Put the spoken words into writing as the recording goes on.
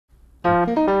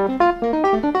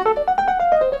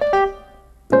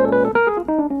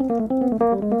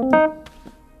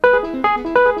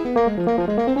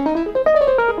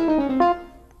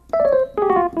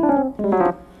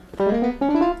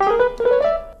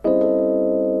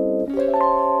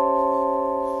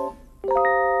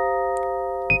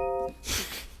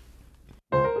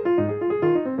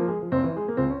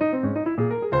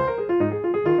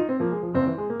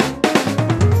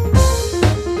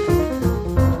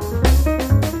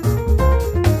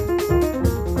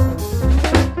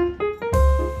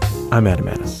I'm Adam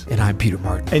Mattis. And I'm Peter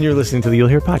Martin. And you're listening to the You'll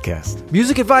Hear podcast.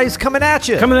 Music advice coming at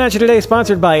you. Coming at you today,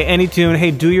 sponsored by AnyTune.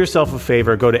 Hey, do yourself a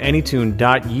favor. Go to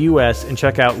anytune.us and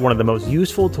check out one of the most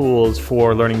useful tools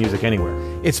for learning music anywhere.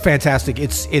 It's fantastic.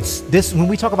 It's this, when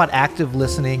we talk about active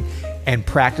listening and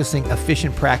practicing,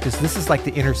 efficient practice, this is like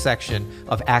the intersection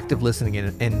of active listening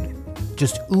and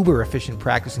just uber efficient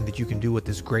practicing that you can do with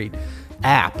this great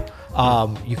app.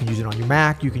 You can use it on your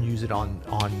Mac. You can use it on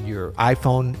your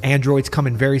iPhone. Android's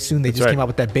coming very soon. They just came out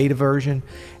with that beta version.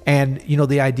 And, you know,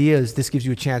 the idea is this gives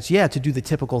you a chance, to do the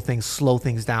typical things, slow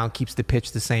things down, keeps the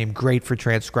pitch the same, great for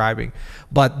transcribing.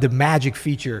 But the magic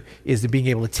feature is the being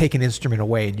able to take an instrument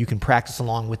away and you can practice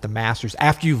along with the masters.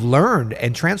 After you've learned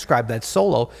and transcribed that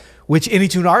solo, which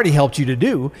AnyTune already helped you to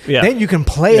do, then you can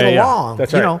play it along.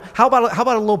 That's right. You know, how about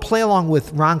a little play along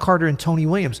with Ron Carter and Tony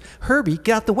Williams? Herbie,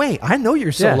 get out the way. I know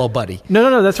you're solo buddy.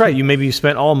 No, that's right. Maybe you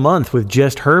spent all month with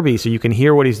just Herbie so you can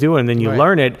hear what he's doing, and then you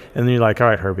learn it, and then you're like, all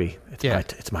right, Herbie,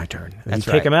 it's my turn. And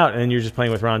you take him out, and then you're just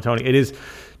playing with Ron and Tony. It is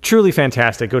truly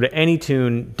fantastic. Go to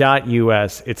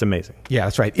anytune.us. It's amazing. Yeah,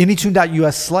 that's right.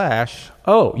 Anytune.us/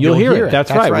 Oh, you'll hear it.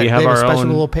 That's right. We have our special own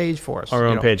little page for us. Our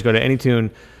own page. Go to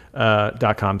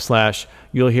anytune.com/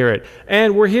 you'll hear it.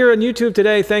 And we're here on YouTube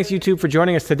today. Thanks, YouTube, for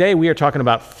joining us today. We are talking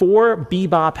about 4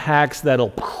 bebop hacks that'll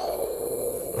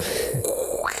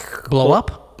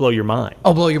blow your mind.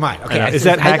 Oh, blow your mind. Okay. Is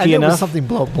that hacky I enough? It was something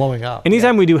blowing up.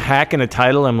 Anytime we do hack in a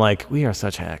title, I'm like, we are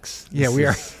such hacks. Yeah, we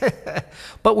are.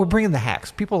 But we're bringing the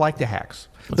hacks. People like the hacks.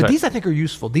 But these, I think, are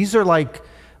useful. These are like,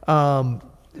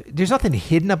 there's nothing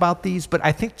hidden about these, but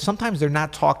I think sometimes they're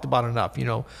not talked about enough. You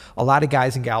know, a lot of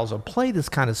guys and gals will play this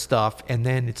kind of stuff, and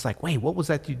then it's like, wait, what was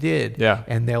that you did? Yeah.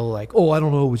 And they'll like, oh, I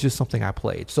don't know, it was just something I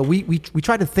played. So we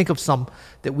try to think of some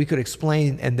that we could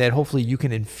explain and that hopefully you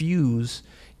can infuse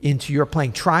into your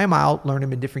playing. Try them out, learn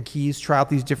them in different keys, try out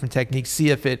these different techniques, see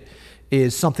if it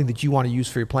is something that you want to use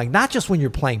for your playing. Not just when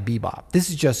you're playing bebop. This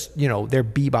is just, you know, they're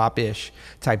bebop-ish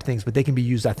type things, but they can be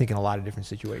used, I think, in a lot of different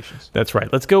situations. That's right.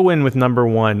 Let's go in with number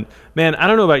 1. Man, I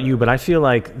don't know about you, but I feel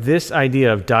like this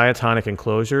idea of diatonic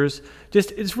enclosures,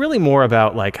 it's really more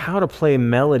about like how to play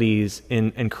melodies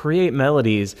and create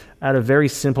melodies out of very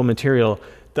simple material.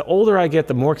 The older I get,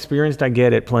 the more experienced I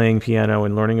get at playing piano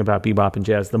and learning about bebop and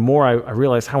jazz, the more I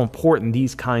realize how important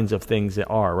these kinds of things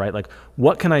are, right? Like,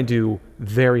 what can I do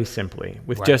very simply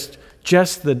with just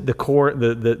the chord,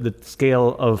 the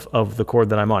scale of the chord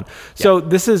that I'm on? So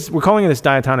we're calling this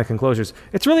diatonic enclosures.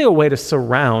 It's really a way to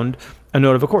surround a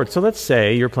note of a chord. So let's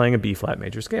say you're playing a B flat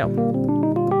major scale.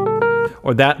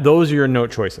 Or those are your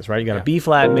note choices, right? You got a B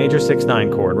flat major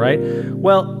 6/9 chord, right?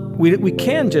 Well, we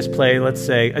can just play, let's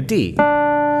say, a D.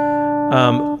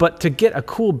 But to get a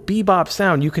cool bebop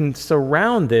sound, you can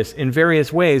surround this in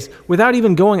various ways without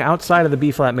even going outside of the B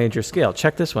flat major scale.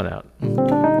 Check this one out.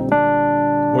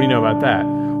 What do you know about that?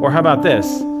 Or how about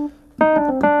this?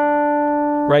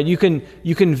 Right? You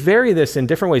can vary this in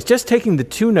different ways. Just taking the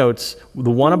 2 notes,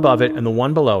 the one above it and the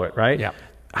one below it, right? Yeah.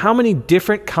 How many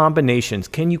different combinations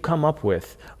can you come up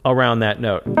with around that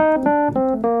note?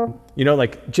 You know,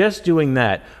 like just doing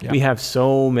that, we have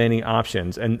so many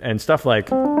options and stuff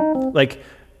like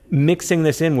mixing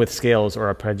this in with scales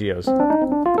or arpeggios.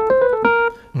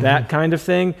 That kind of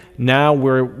thing. Now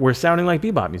we're sounding like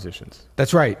bebop musicians.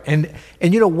 That's right. And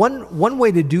you know, one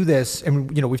way to do this,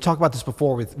 and you know, we've talked about this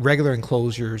before with regular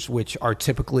enclosures, which are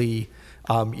typically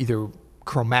either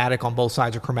chromatic on both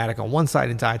sides or chromatic on one side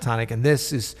in diatonic, and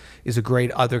this is a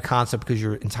great other concept because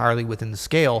you're entirely within the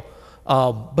scale.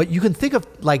 But you can think of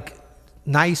like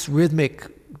nice rhythmic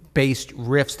based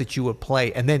riffs that you would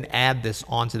play and then add this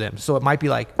onto them. So it might be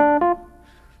like,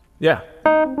 yeah,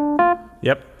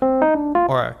 yep,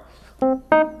 or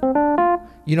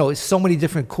you know, it's so many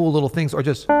different cool little things, or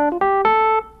just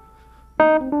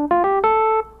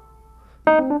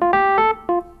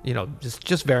you know,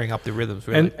 just varying up the rhythms,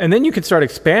 really. And then you could start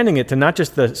expanding it to not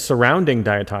just the surrounding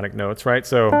diatonic notes, right?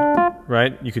 So,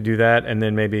 right, you could do that, and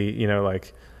then maybe, you know,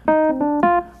 like,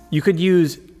 you could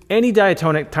use any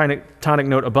diatonic tonic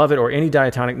note above it or any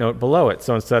diatonic note below it.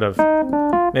 So instead of,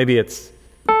 maybe it's,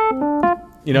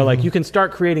 you know, like you can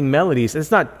start creating melodies.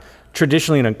 It's not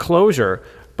traditionally an enclosure,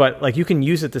 but like you can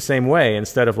use it the same way.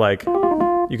 Instead of like,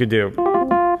 you could do,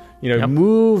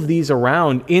 move these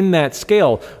around in that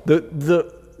scale.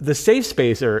 The safe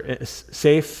spacer, the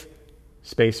space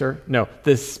saver.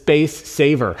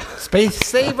 Space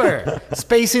saver.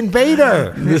 Space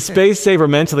invader. The space saver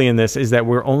mentally in this is that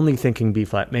we're only thinking B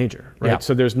flat major, right? Yeah.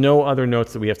 So there's no other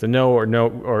notes that we have to know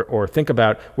or think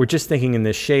about. We're just thinking in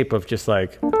this shape of just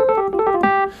like,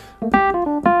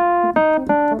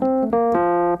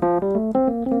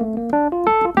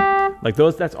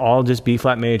 that's all just B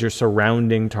flat major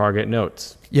surrounding target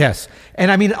notes. Yes. And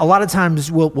I mean, a lot of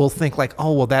times we'll think like,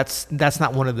 oh, well, that's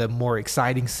not one of the more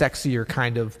exciting, sexier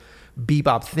kind of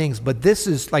bebop things. But this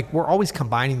is like, we're always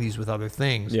combining these with other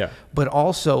things. Yeah. But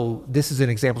also, this is an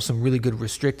example of some really good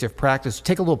restrictive practice.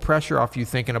 Take a little pressure off you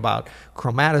thinking about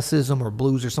chromaticism or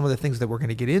blues or some of the things that we're going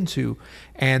to get into,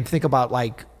 and think about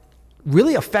like,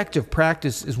 really effective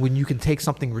practice is when you can take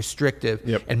something restrictive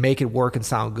and make it work and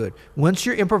sound good. Once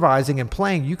you're improvising and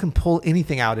playing, you can pull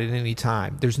anything out at any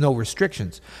time. There's no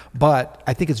restrictions. But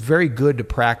I think it's very good to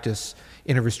practice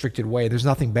in a restricted way. There's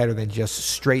nothing better than just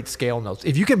straight scale notes.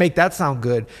 If you can make that sound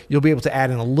good, you'll be able to add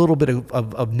in a little bit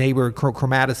of neighbor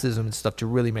chromaticism and stuff to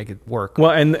really make it work. Well,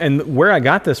 and where I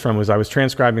got this from was I was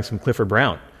transcribing some Clifford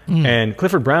Brown. And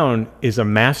Clifford Brown is a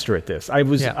master at this. I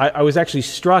was actually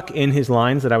struck in his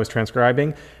lines that I was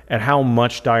transcribing at how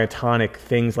much diatonic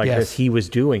things like this he was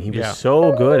doing. He was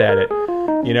so good at it,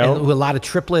 you know. And with a lot of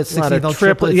triplets, a lot of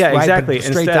triplets. Yeah, right, exactly.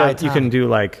 Instead, you can do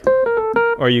like,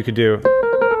 or you could do,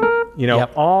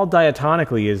 all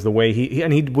diatonically is the way he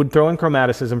would throw in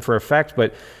chromaticism for effect,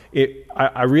 but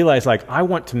I realized like I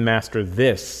want to master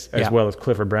this as well as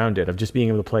Clifford Brown did, of just being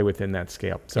able to play within that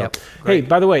scale. So, hey,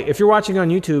 by the way, if you're watching on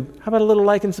YouTube, how about a little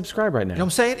like and subscribe right now? You know what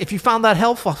I'm saying? If you found that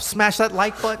helpful, smash that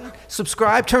like button,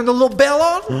 subscribe, turn the little bell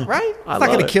on, right? It's not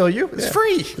going to kill you. It's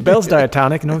free. The bell's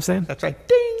diatonic, you know what I'm saying? That's right.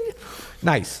 Ding.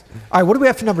 Nice. All right, what do we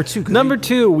have for number 2? Number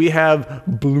 2, we have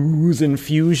Blues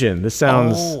Infusion. This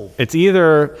sounds,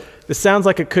 this sounds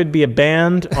like it could be a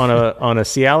band on a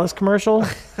Cialis commercial.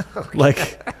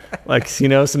 Like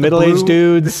some middle-aged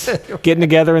dudes getting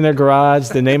together in their garage.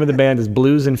 The name of the band is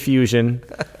Blues Infusion.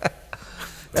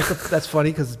 That's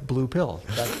funny because it's blue pill.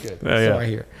 That's good. That's what I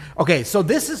hear. Okay, so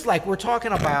this is like we're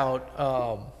talking about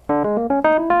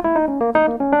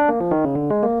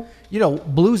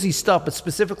bluesy stuff, but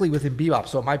specifically within bebop.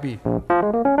 So it might be.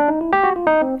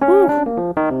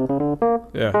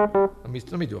 Yeah.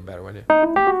 Let me do a better one here.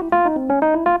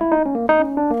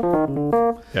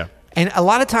 Yeah. And a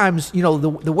lot of times,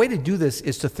 the way to do this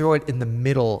is to throw it in the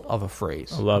middle of a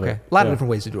phrase. I love it. A lot of different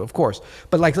ways to do it, of course.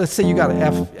 But like, let's say you got an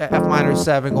F minor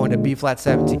 7 going to B flat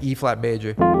 7 to E flat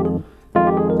major.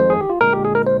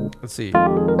 Let's see.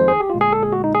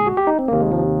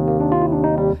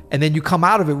 And then you come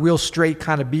out of it real straight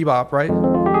kind of bebop, right?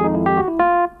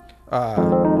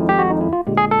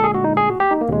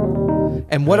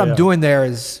 And what I'm doing there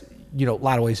is, a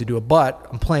lot of ways to do it, but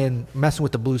I'm messing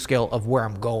with the blues scale of where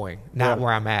I'm going, not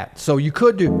where I'm at. So you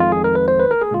could do,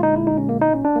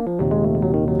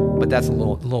 but that's a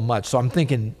little much. So I'm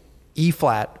thinking E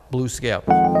flat blues scale.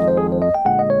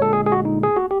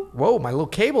 Whoa, my little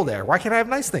cable there. Why can't I have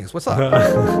nice things? What's up?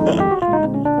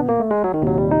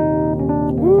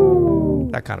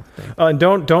 That kind of thing. And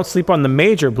don't sleep on the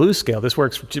major blues scale. This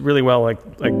works really well. Like.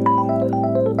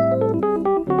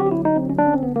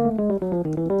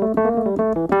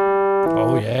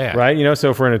 Oh yeah. Right.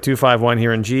 So if we're in a 2-5-1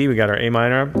 here in G, we got our A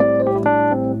minor,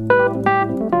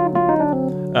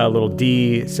 a little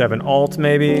D7 alt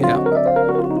maybe.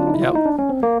 Yep.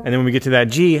 And then when we get to that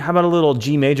G, how about a little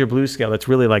G major blues scale? That's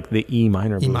really like the E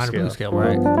minor blues scale. Blues scale,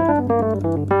 right?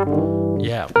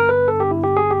 Yeah.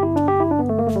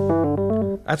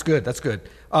 That's good. That's good.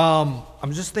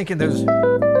 I'm just thinking there's,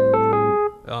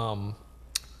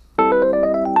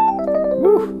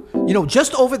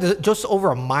 just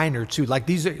over a minor too. Like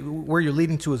these are where you're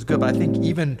leading to is good, but I think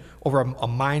even over a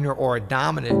minor or a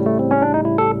dominant,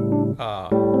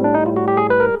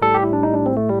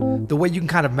 the way you can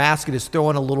kind of mask it is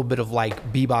throwing a little bit of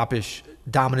like bebop-ish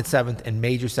dominant 7th and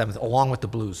major 7th along with the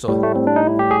blues. So.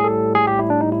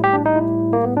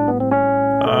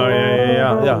 Oh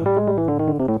yeah.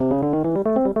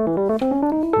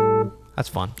 That's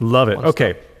fun. Love it.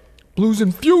 Okay. Blues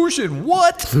Infusion.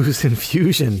 What? Blues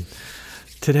Infusion.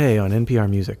 Today on NPR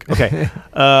Music. Okay.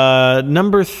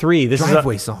 Number 3. This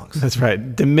Driveway is songs. That's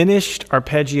right. Diminished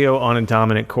arpeggio on a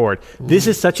dominant chord. Ooh. This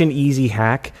is such an easy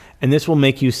hack, and this will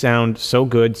make you sound so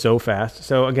good so fast.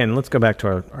 So again, let's go back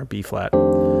to our B flat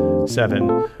 7,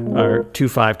 or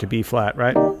 2-5 to B flat,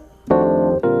 right?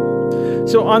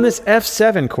 So on this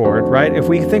F7 chord, right, if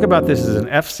we think about this as an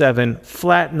F7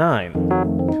 flat 9,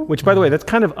 which, by the way, that's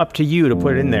kind of up to you to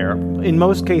put it in there in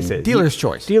most cases. Dealer's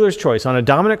choice. Dealer's choice. On a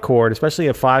dominant chord, especially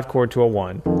a 5 chord to a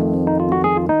 1,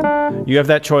 you have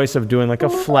that choice of doing like a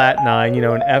flat 9, you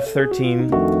know, an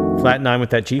F13 flat 9 with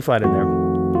that G flat in there.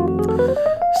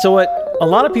 So what a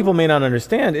lot of people may not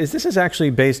understand is this is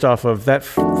actually based off of that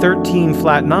 13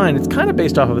 flat 9. It's kind of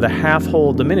based off of the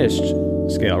half-whole diminished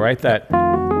scale, right? That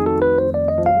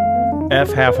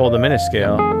F half-whole diminished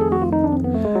scale.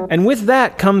 And with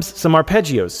that comes some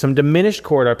arpeggios, some diminished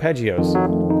chord arpeggios.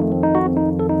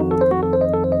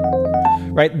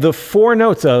 Right? The 4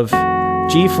 notes of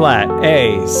G flat,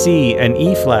 A, C, and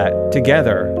E flat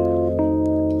together.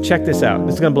 Check this out.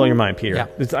 This is going to blow your mind, Peter. Yeah.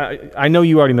 I know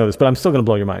you already know this, but I'm still going to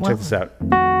blow your mind. Well, check this out.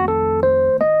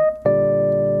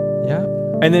 Yeah.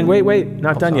 And then wait,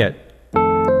 not done yet.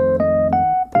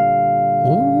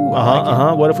 Ooh, I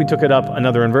like it. What if we took it up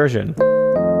another inversion?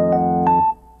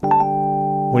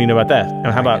 What do you know about that? And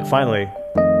how about finally?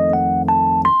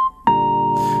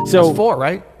 So that's 4,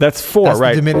 right? That's 4, That's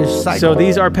right? the diminished cycle. So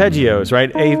these arpeggios,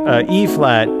 right? E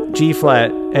flat, G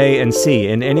flat, A, and C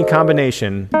in any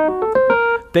combination.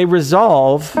 They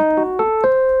resolve,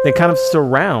 they kind of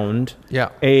surround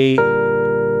a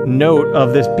note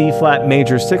of this B flat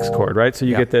major 6 chord, right? So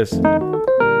you get this.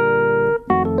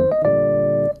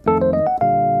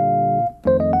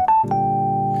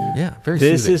 Yeah, very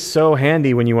This soothing. is so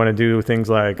handy when you want to do things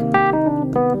like,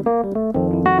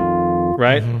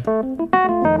 right?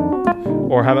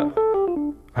 Or how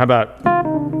about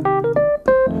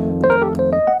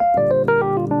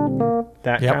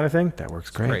that kind of thing? That works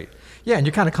great. Yeah, and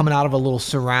you're kind of coming out of a little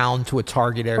surround to a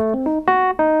target area.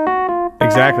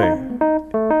 Exactly.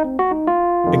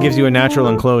 It gives you a natural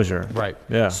enclosure. Right.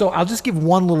 Yeah. So I'll just give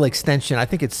one little extension. I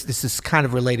think this is kind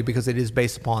of related because it is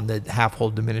based upon the half-whole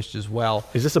diminished as well.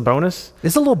 Is this a bonus?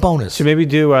 It's a little bonus. Should maybe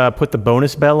do put the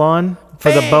bonus bell on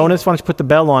for the bonus? Why don't you put the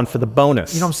bell on for the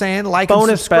bonus? You know what I'm saying? Like bonus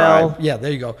and subscribe. bell. Yeah,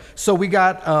 there you go. So we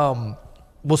got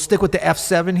we'll stick with the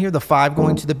F7 here, the 5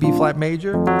 going to the B flat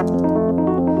major.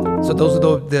 So those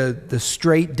are the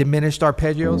straight diminished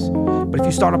arpeggios. But if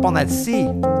you start up on that C,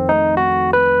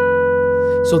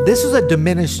 so this is a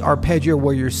diminished arpeggio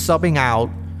where you're subbing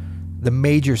out the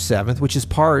major 7th, which is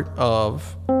part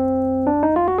of,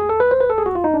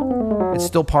 it's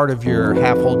still part of your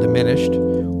half-whole diminished.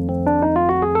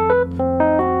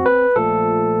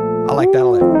 I like that a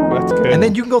lot. That's good. And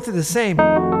then you can go through the same.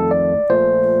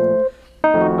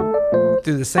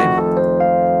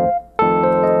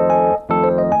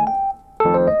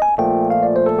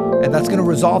 And that's going to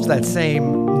resolve that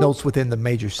same notes within the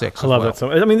major 6. I love that.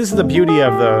 So I mean, this is the beauty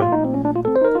of the.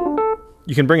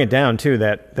 You can bring it down too.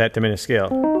 That diminished scale.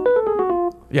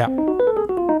 Yeah.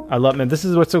 I love it. This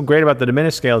is what's so great about the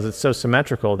diminished scales. It's so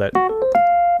symmetrical that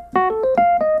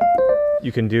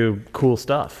you can do cool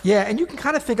stuff. Yeah, and you can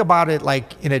kind of think about it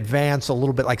like in advance a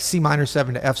little bit, like C minor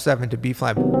 7 to F7 to B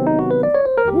flat.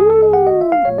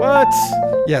 What?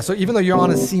 Yeah. So even though you're on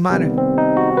a C minor.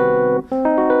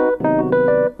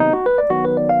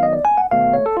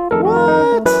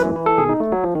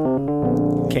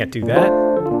 Can't do that.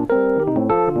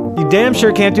 You damn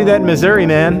sure can't do that in Missouri,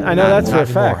 man. I know that's for a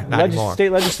fact.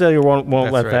 State legislature won't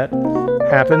let that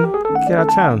happen. Get out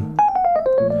of town.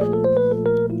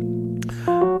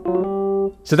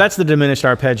 So that's the diminished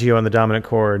arpeggio on the dominant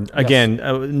chord. Again,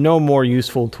 no more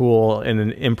useful tool in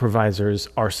an improviser's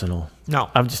arsenal. No.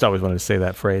 I've just always wanted to say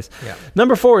that phrase. Yeah.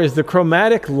 Number 4 is the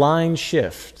chromatic line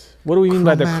shift. What do we mean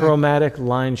by the chromatic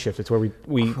line shift? It's where we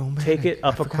take it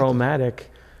up a chromatic.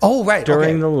 Oh, right.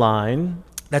 During the line.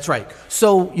 That's right.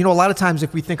 So, you know, a lot of times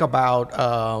if we think about,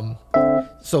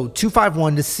 so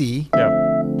 2-5-1 to C. Yeah.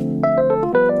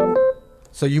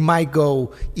 So you might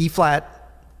go E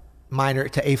flat minor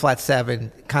to A flat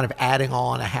 7, kind of adding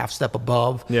on a half step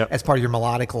above as part of your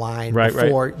melodic line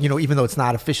before, you know, even though it's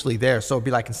not officially there. So it'd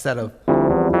be like instead of,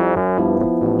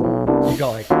 you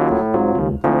go like,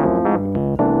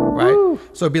 right? Woo.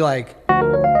 So it'd be like,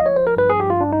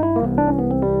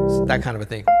 that kind of a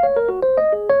thing.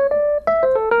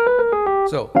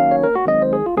 So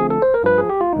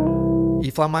E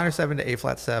flat minor 7 to A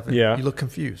flat 7. Yeah. You look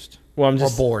confused. Well, I'm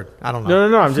just or bored. I don't know.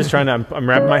 No. I'm just trying to. I'm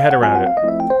wrapping my head around it.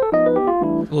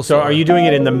 So, are you doing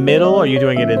it in the middle, or are you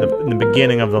doing it in the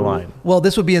beginning of the line? Well,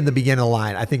 this would be in the beginning of the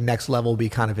line. I think next level will be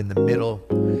kind of in the middle,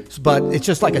 but it's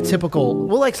just like a typical.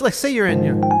 Well, like say you're in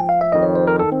your.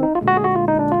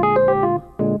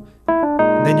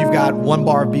 Then you've got 1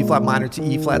 bar of B flat minor to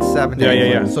E flat 7.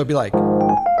 Yeah. So it'd be like.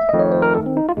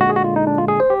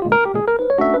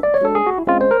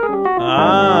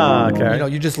 Okay. You know,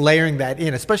 you're just layering that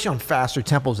in, especially on faster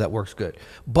tempos. That works good.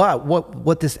 But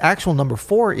what this actual number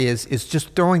 4 is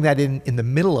just throwing that in the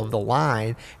middle of the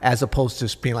line, as opposed to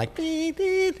just being like ding,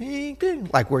 ding, ding, ding,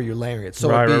 like where you're layering it. So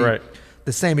right.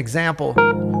 The same example.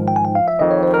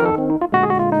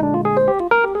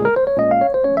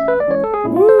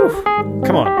 Woo!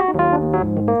 Come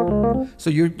on. So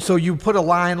you put a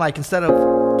line like, instead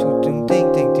of ding, ding,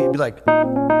 ding, ding, you'd be like.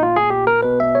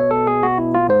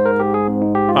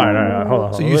 All right, hold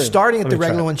on. So you're starting at the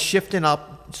regular one, shifting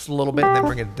up just a little bit, and then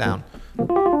bringing it down.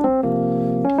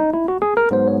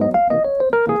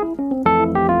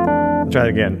 Try it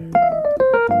again.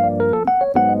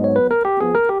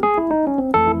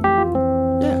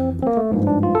 Yeah.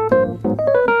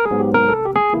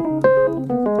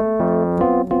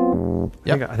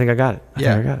 Yep. I think I got it. I think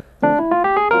I got it.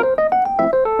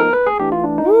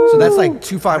 So that's like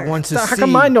 2-5-1 to C. How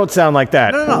come mine don't sound like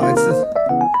that? No. It's just,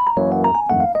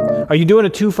 are you doing a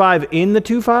 2-5 in the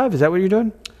 2-5? Is that what you're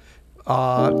doing?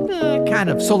 kind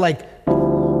of. So like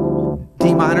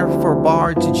D minor for a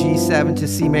bar to G7 to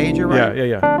C major, right?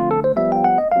 Yeah.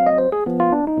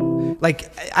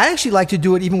 Like, I actually like to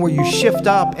do it even where you shift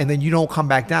up and then you don't come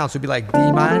back down. So it'd be like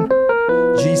D minor,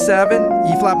 G7,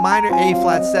 E flat minor, A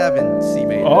flat 7, C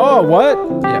major. Oh,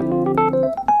 what? Yeah.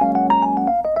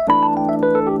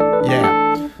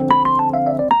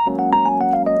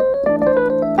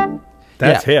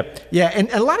 That's hip. Yeah,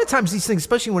 and a lot of times these things,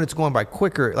 especially when it's going by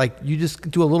quicker, like you just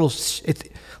do a little, it's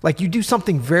like you do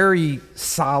something very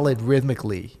solid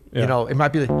rhythmically. Yeah. You know, it might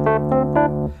be like,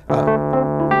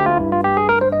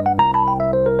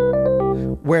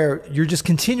 where you're just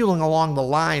continuing along the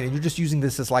line and you're just using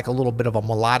this as like a little bit of a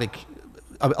melodic,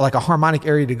 like a harmonic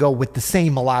area to go with the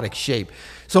same melodic shape.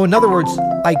 So in other words,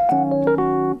 like,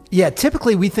 yeah,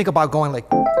 typically we think about going like,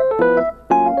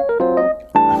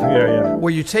 Yeah.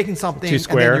 where you're taking something Too and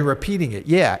square. then you're repeating it.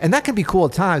 Yeah, and that can be cool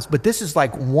at times, but this is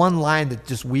like one line that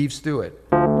just weaves through it.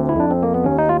 You're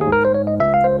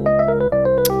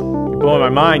blowing my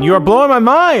mind. You are blowing my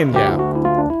mind.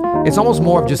 Yeah. It's almost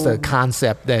more of just a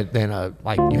concept than a,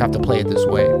 like, you have to play it this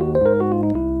way.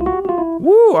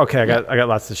 Woo! Okay, I got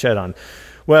lots to shed on.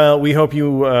 Well, we hope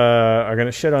you are going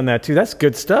to shed on that too. That's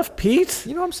good stuff, Pete.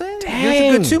 You know what I'm saying? Dang. Yours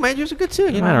are good too, man. Yours are good too.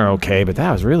 You Mine know? are okay, but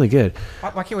that was really good.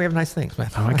 Why can't we have nice things, man?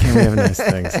 Oh, why can't we have nice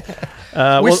things?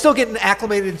 We're still getting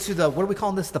acclimated to the, what are we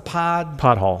calling this? The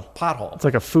pothole. Pothole. It's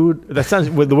like a food. That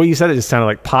sounds, the way you said it, just sounded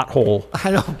like pothole.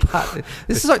 I know.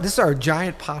 This is our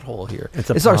giant pothole here.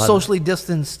 It's our socially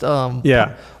distanced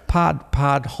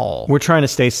pod hall. We're trying to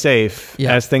stay safe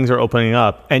as things are opening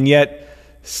up, and yet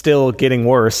still getting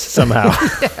worse somehow.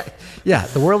 Yeah,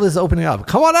 the world is opening up.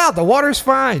 Come on out. The water's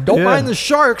fine. Don't mind the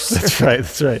sharks. That's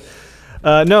right.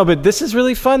 No, but this is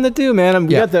really fun to do, man.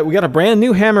 We got a brand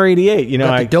new Hammer 88. You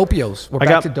know, the Dopios. We're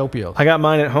back to Dopios. I got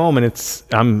mine at home, and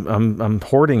I'm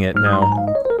hoarding it now.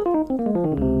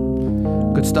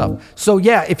 Good stuff. So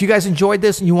yeah, if you guys enjoyed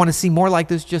this and you want to see more like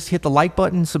this, just hit the like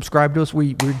button, subscribe to us.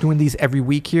 We're doing these every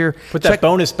week here. Put that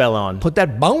bonus bell on. Put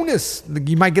that bonus.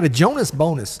 You might get a Jonas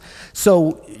bonus.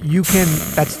 So you can,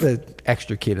 that's the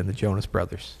extra kid in the Jonas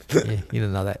Brothers. Yeah, you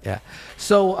didn't know that, yeah.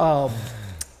 So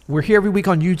we're here every week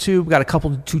on YouTube. We got a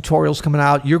couple of tutorials coming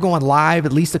out. You're going live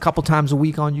at least a couple times a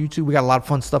week on YouTube. We got a lot of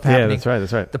fun stuff happening. Yeah,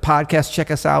 that's right. The podcast,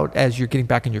 check us out as you're getting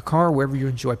back in your car, wherever you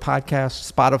enjoy podcasts,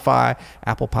 Spotify,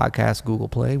 Apple Podcasts, Google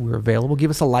Play. We're available. Give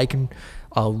us a like and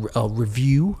a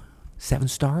review, 7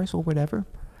 stars or whatever.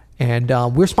 And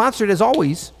we're sponsored as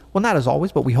always. Well, not as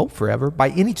always, but we hope forever,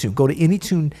 by Anytune. Go to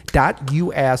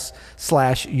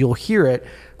anytune.us/you'll hear it.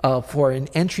 For an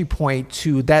entry point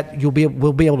to that,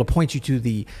 we'll be able to point you to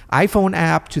the iPhone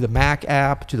app, to the Mac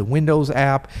app, to the Windows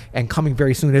app, and coming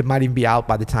very soon, it might even be out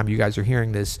by the time you guys are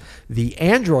hearing this, the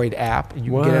Android app, and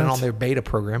you can get it on their beta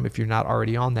program if you're not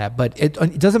already on that. But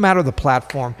it doesn't matter the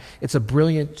platform. It's a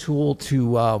brilliant tool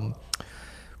to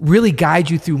really guide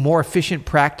you through more efficient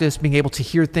practice, being able to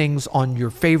hear things on your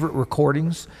favorite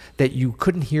recordings that you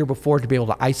couldn't hear before, to be able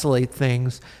to isolate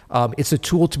things. It's a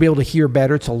tool to be able to hear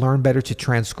better, to learn better, to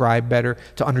transcribe better,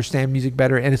 to understand music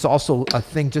better. And it's also a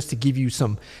thing just to give you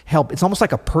some help. It's almost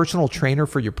like a personal trainer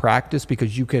for your practice,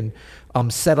 because you can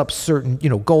set up certain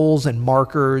goals and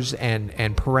markers and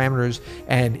parameters,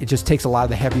 and it just takes a lot of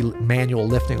the heavy manual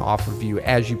lifting off of you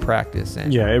as you practice.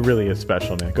 And yeah, it really is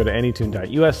special, man. Go to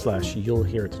anytune.us/you'll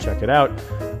hear it to check it out.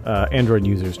 Android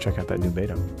users, check out that new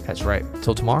beta. That's right.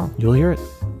 Till tomorrow. You'll hear it.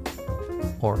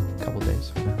 Or a couple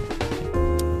days.